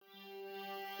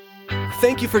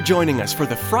Thank you for joining us for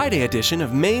the Friday edition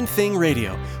of Main Thing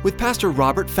Radio with Pastor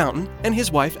Robert Fountain and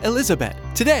his wife Elizabeth.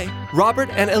 Today, Robert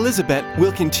and Elizabeth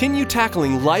will continue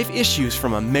tackling life issues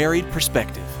from a married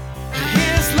perspective.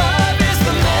 His love is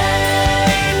the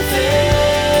main thing.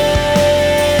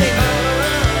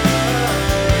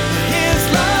 His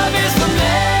love is the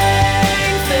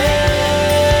main thing.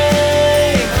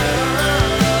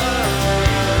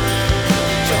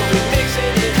 So we're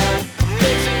mixing it up,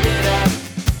 mixing it up.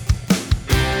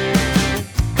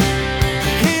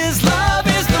 His love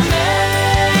is the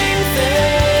main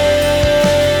thing.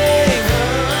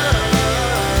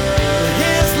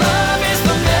 His love is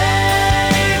the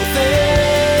main thing.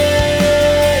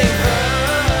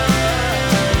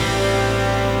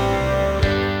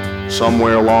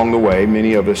 Somewhere along the way,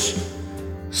 many of us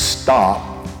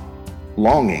stop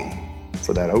longing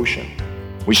for that ocean.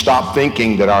 We stop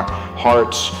thinking that our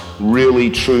hearts really,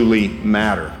 truly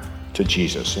matter to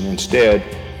Jesus. And instead,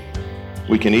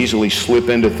 we can easily slip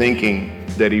into thinking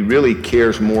that He really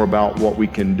cares more about what we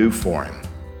can do for Him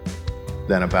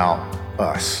than about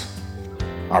us,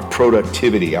 our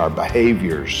productivity, our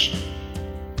behaviors.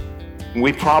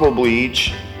 We probably each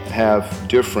have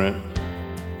different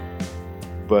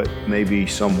but maybe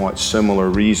somewhat similar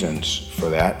reasons for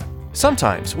that.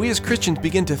 Sometimes we as Christians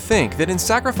begin to think that in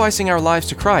sacrificing our lives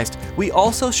to Christ, we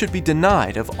also should be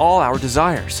denied of all our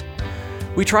desires.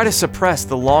 We try to suppress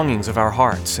the longings of our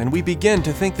hearts, and we begin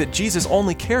to think that Jesus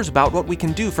only cares about what we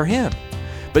can do for Him.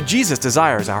 But Jesus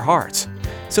desires our hearts,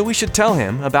 so we should tell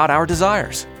Him about our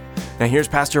desires. Now here's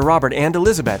Pastor Robert and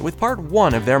Elizabeth with part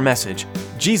 1 of their message,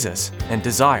 Jesus and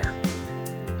Desire.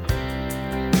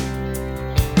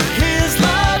 His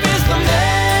love is the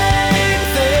main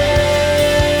thing.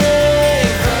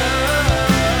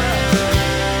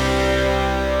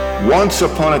 Once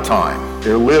upon a time,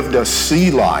 there lived a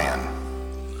sea lion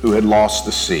who had lost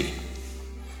the sea.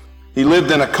 He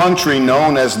lived in a country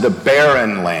known as the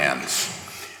Barren Lands.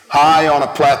 High on a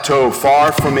plateau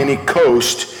far from any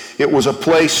coast, it was a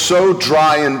place so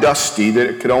dry and dusty that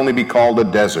it could only be called a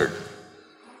desert.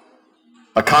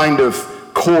 A kind of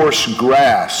coarse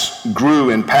grass grew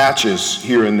in patches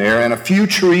here and there, and a few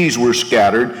trees were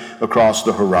scattered across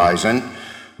the horizon,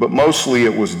 but mostly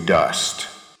it was dust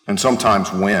and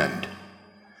sometimes wind,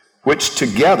 which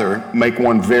together make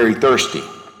one very thirsty.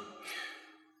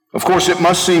 Of course, it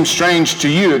must seem strange to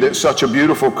you that such a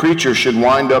beautiful creature should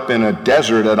wind up in a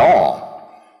desert at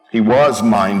all. He was,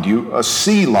 mind you, a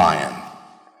sea lion.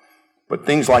 But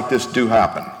things like this do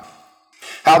happen.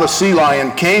 How the sea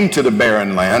lion came to the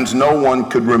Barren Lands, no one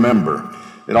could remember.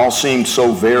 It all seemed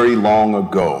so very long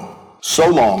ago. So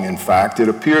long, in fact, it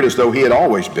appeared as though he had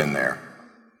always been there.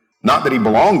 Not that he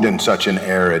belonged in such an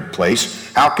arid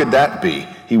place. How could that be?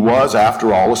 He was,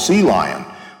 after all, a sea lion.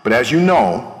 But as you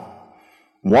know,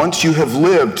 once you have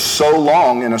lived so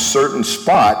long in a certain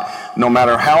spot, no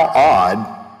matter how odd,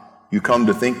 you come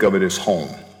to think of it as home.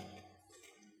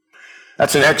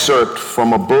 That's an excerpt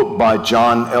from a book by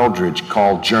John Eldredge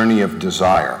called Journey of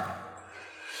Desire.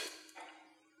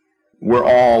 We're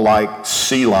all like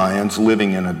sea lions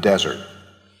living in a desert.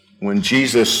 When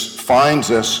Jesus finds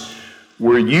us,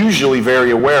 we're usually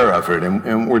very aware of it,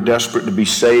 and we're desperate to be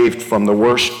saved from the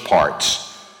worst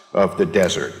parts of the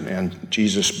desert. And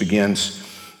Jesus begins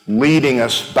leading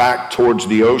us back towards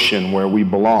the ocean where we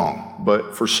belong.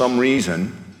 But for some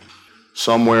reason,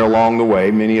 somewhere along the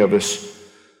way, many of us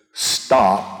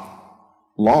stop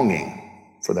longing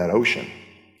for that ocean.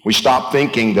 We stop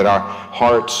thinking that our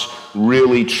hearts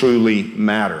really, truly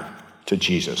matter to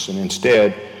Jesus. And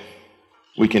instead,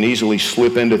 we can easily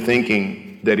slip into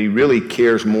thinking that He really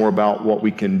cares more about what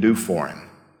we can do for Him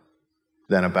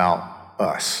than about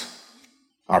us,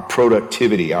 our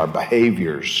productivity, our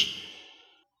behaviors.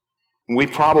 We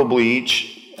probably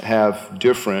each have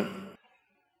different,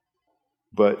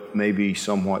 but maybe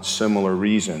somewhat similar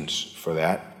reasons for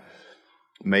that.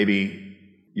 Maybe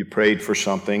you prayed for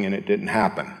something and it didn't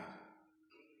happen.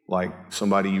 Like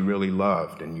somebody you really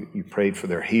loved and you prayed for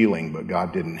their healing, but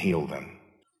God didn't heal them.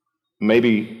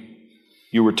 Maybe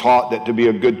you were taught that to be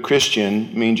a good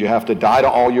Christian means you have to die to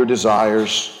all your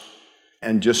desires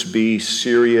and just be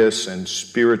serious and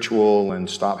spiritual and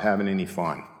stop having any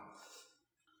fun.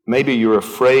 Maybe you're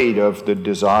afraid of the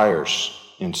desires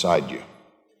inside you,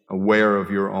 aware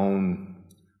of your own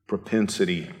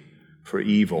propensity for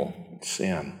evil and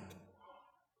sin.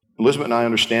 Elizabeth and I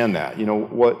understand that. You know,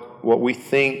 what we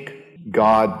think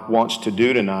God wants to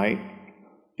do tonight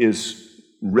is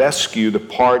rescue the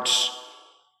parts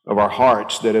of our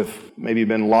hearts that have maybe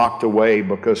been locked away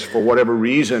because for whatever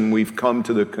reason we've come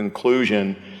to the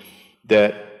conclusion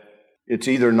that it's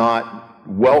either not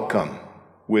welcome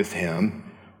with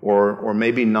Him or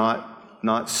maybe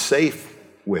not safe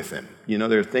with him. You know,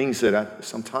 there are things that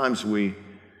sometimes we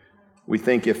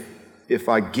think if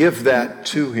I give that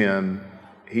to him,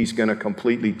 he's going to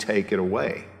completely take it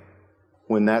away,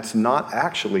 when that's not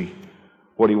actually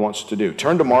what he wants to do.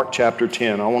 Turn to Mark chapter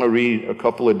 10. I want to read a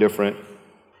couple of different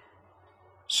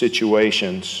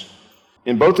situations.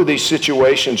 In both of these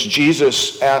situations,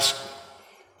 Jesus asked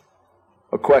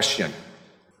a question.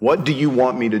 What do you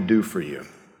want me to do for you?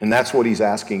 And that's what he's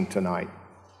asking tonight.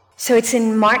 So it's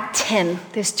in Mark 10.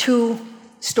 There's two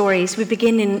stories. We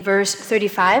begin in verse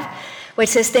 35, where it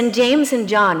says, Then James and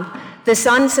John, the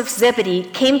sons of Zebedee,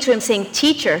 came to him saying,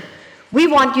 Teacher, we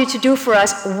want you to do for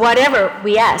us whatever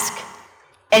we ask.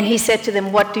 And he said to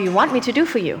them, What do you want me to do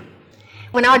for you?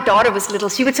 When our daughter was little,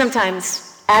 she would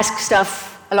sometimes ask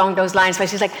stuff along those lines. Like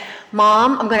she's like,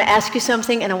 Mom, I'm going to ask you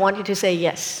something, and I want you to say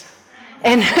yes.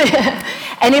 And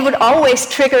and it would always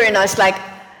trigger in us like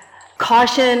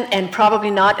caution and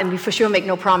probably not, and we for sure make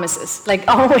no promises. Like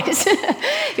always.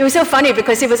 It was so funny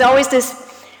because it was always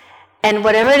this, and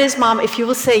whatever it is, Mom, if you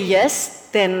will say yes,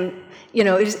 then, you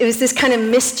know, it was this kind of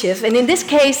mischief. And in this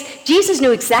case, Jesus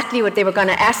knew exactly what they were going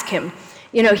to ask him.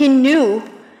 You know, he knew,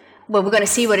 well, we're going to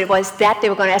see what it was that they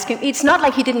were going to ask him. It's not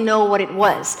like he didn't know what it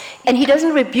was. And he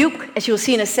doesn't rebuke, as you'll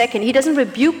see in a second, he doesn't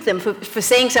rebuke them for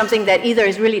saying something that either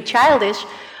is really childish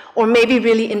or maybe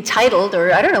really entitled,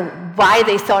 or I don't know why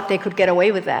they thought they could get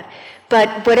away with that.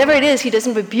 But whatever it is, he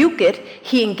doesn't rebuke it,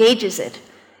 he engages it.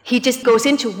 He just goes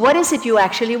into, what is it you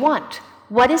actually want?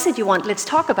 What is it you want? Let's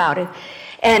talk about it.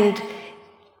 And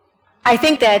I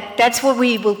think that's what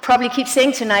we will probably keep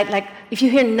saying tonight. Like, if you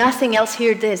hear nothing else,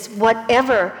 hear this.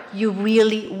 Whatever you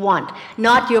really want.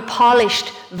 Not your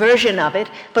polished version of it,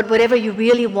 but whatever you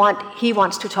really want, he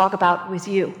wants to talk about with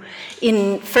you.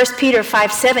 In 1 Peter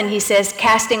 5:7, he says,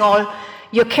 casting all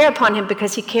your care upon him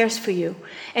because he cares for you.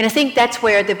 And I think that's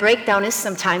where the breakdown is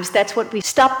sometimes. That's what we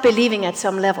stop believing at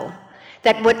some level.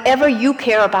 That whatever you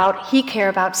care about, he cares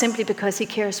about simply because he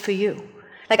cares for you.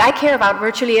 Like, I care about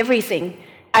virtually everything.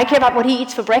 I care about what he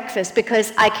eats for breakfast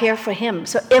because I care for him.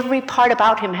 So every part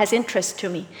about him has interest to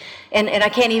me. And I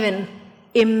can't even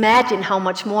imagine how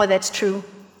much more that's true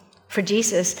for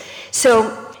Jesus.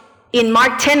 So in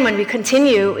Mark 10, when we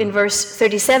continue in verse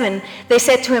 37, they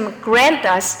said to him, grant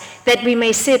us that we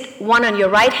may sit one on your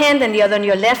right hand and the other on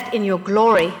your left in your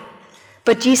glory.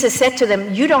 But Jesus said to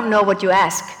them, you don't know what you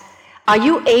ask. Are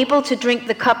you able to drink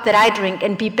the cup that I drink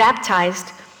and be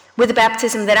baptized with the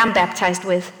baptism that I'm baptized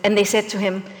with? And they said to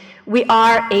him, we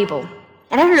are able.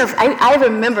 And I don't know if I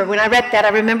remember, when I read that, I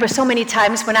remember so many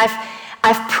times when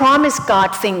I've promised God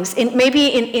things, maybe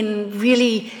in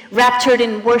really raptured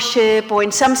in worship or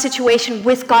in some situation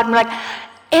with God. I'm like,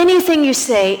 anything you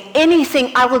say,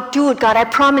 anything, I will do it, God. I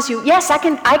promise you. Yes, I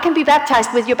can be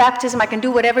baptized with your baptism. I can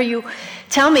do whatever you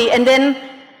tell me. And then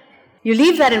you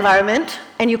leave that environment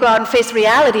and you go out and face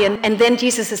reality, and then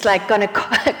Jesus is like going to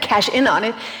cash in on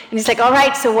it. And he's like, all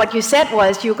right, so what you said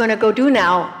was you're going to go do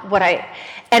now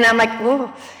and I'm like,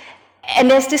 whoa. And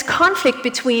there's this conflict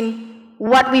between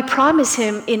what we promise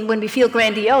him in when we feel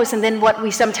grandiose and then what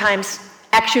we sometimes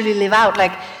actually live out.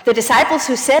 Like the disciples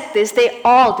who said this, they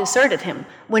all deserted him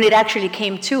when it actually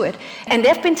came to it. And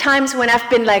there have been times when I've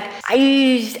been like,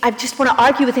 I just want to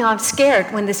argue with him. I'm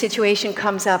scared when the situation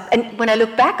comes up. And when I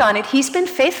look back on it, he's been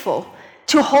faithful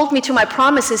to hold me to my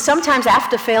promises, sometimes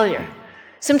after failure,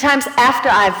 sometimes after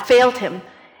I've failed him.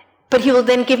 But he will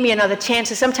then give me another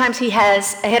chance. And sometimes he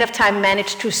has ahead of time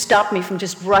managed to stop me from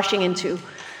just rushing into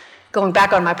going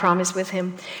back on my promise with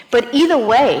him. But either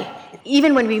way,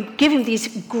 even when we give him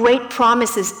these great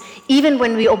promises, even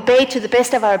when we obey to the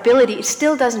best of our ability, it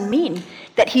still doesn't mean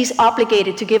that he's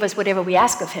obligated to give us whatever we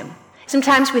ask of him.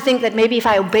 Sometimes we think that maybe if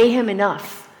I obey him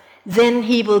enough, then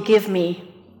he will give me.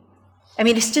 I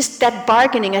mean, it's just that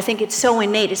bargaining, I think it's so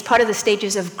innate. It's part of the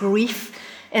stages of grief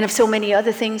and of so many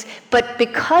other things. But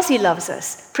because he loves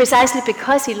us, precisely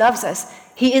because he loves us,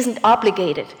 he isn't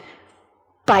obligated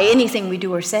by anything we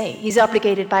do or say. He's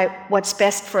obligated by what's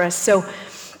best for us. So,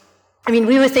 I mean,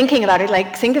 we were thinking about it,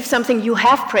 like, think of something you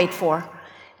have prayed for,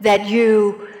 that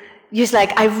you're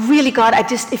like, I really, God,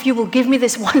 if you will give me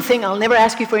this one thing, I'll never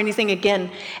ask you for anything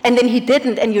again. And then he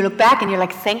didn't, and you look back and you're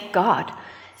like, thank God.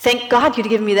 Thank God you'd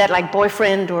given me that, like,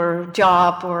 boyfriend or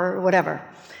job or whatever.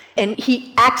 And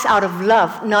he acts out of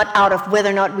love, not out of whether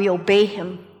or not we obey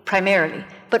him primarily,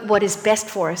 but what is best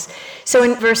for us. So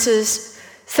in verses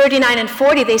 39 and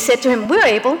 40, they said to him, we're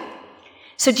able.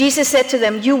 So Jesus said to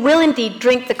them, you will indeed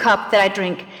drink the cup that I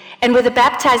drink, and with the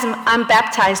baptism I'm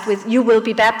baptized with, you will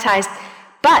be baptized.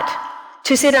 But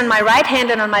to sit on my right hand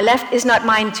and on my left is not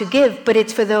mine to give, but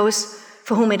it's for those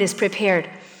for whom it is prepared.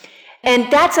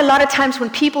 And that's a lot of times when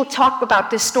people talk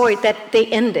about this story that they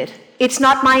end it. It's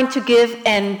not mine to give,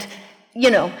 and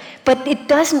but it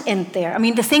doesn't end there. I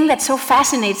mean, the thing that so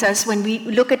fascinates us when we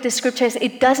look at the scriptures,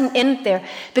 it doesn't end there,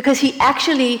 because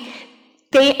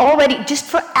they already, just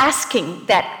for asking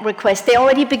that request, they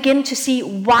already begin to see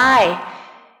why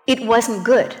it wasn't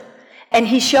good. And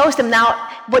he shows them now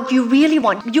what you really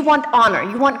want. You want honor,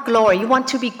 you want glory, you want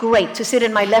to be great, to sit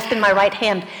in my left and my right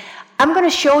hand. I'm going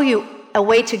to show you a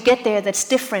way to get there that's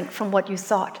different from what you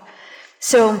thought.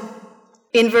 So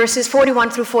in verses 41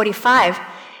 through 45,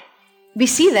 we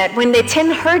see that when the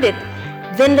 10 heard it,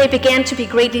 then they began to be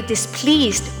greatly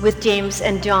displeased with James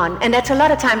and John. And that's a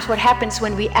lot of times what happens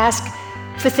when we ask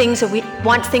for things, or we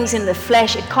want things in the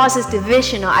flesh. It causes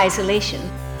division or isolation.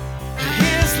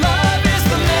 His love is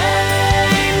the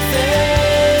main thing.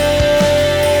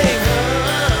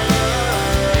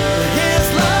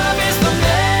 His love is the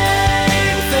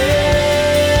main thing.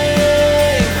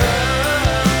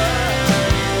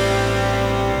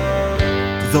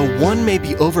 Though one may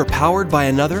be overpowered by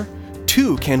another,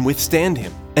 two can withstand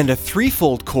him, and a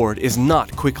threefold cord is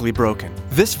not quickly broken.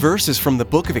 This verse is from the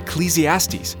book of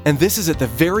Ecclesiastes, and this is at the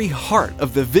very heart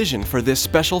of the vision for this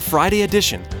special Friday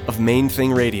edition of Main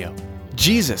Thing Radio.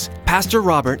 Jesus, Pastor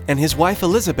Robert, and his wife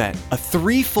Elizabeth, a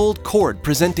threefold cord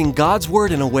presenting God's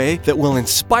Word in a way that will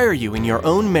inspire you in your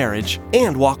own marriage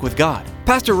and walk with God.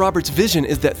 Pastor Robert's vision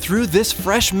is that through this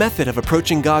fresh method of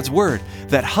approaching God's Word,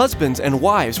 that husbands and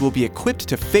wives will be equipped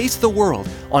to face the world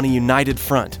on a united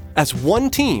front, as one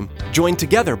team joined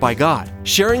together by God,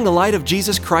 sharing the light of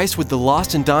Jesus Christ with the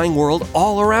lost and dying world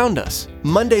all around us.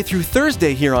 Monday through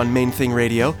Thursday here on Main Thing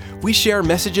Radio, we share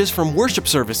messages from worship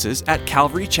services at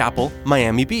Calvary Chapel,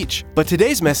 Miami Beach. But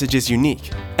today's message is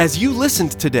unique. As you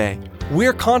listened today,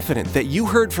 we're confident that you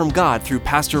heard from God through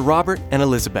Pastor Robert and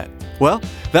Elizabeth. Well,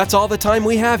 that's all the time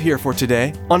we have here for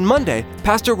today. On Monday,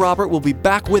 Pastor Robert will be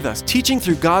back with us teaching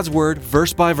through God's Word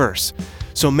verse by verse.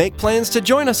 So make plans to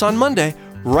join us on Monday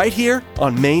right here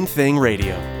on Main Thing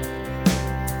Radio.